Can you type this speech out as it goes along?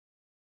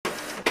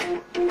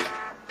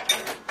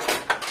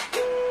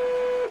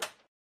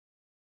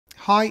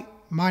Hi,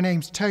 my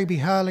name's Toby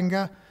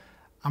Herlinger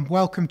and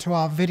welcome to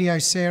our video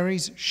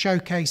series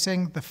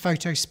showcasing the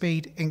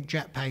Fotospeed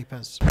inkjet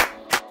papers.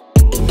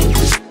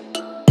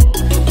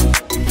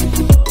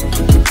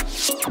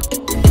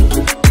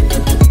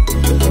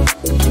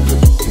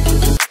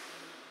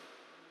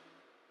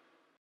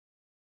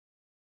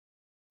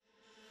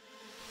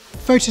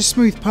 Photo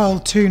Smooth Pearl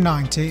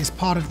 290 is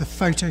part of the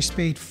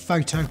Fotospeed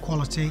Photo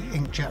Quality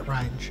inkjet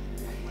range.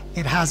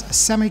 It has a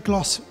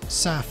semi-gloss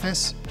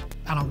surface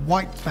and a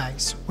white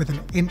base with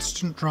an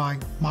instant dry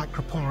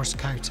micro-porous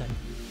coating.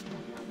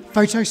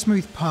 Photo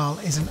Smooth Pearl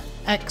is an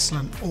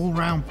excellent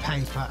all-round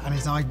paper and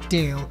is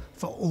ideal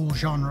for all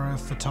genre of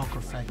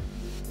photography.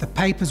 The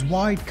paper's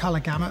wide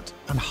colour gamut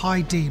and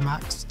high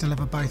Dmax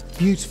deliver both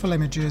beautiful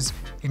images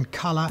in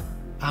colour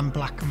and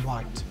black and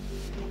white.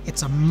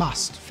 It's a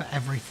must for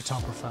every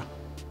photographer.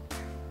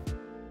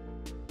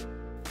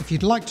 If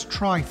you'd like to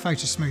try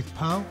Photo Smooth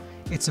Pearl,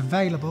 it's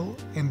available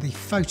in the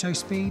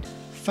Fotospeed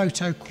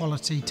Photo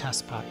Quality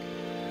Test Pack.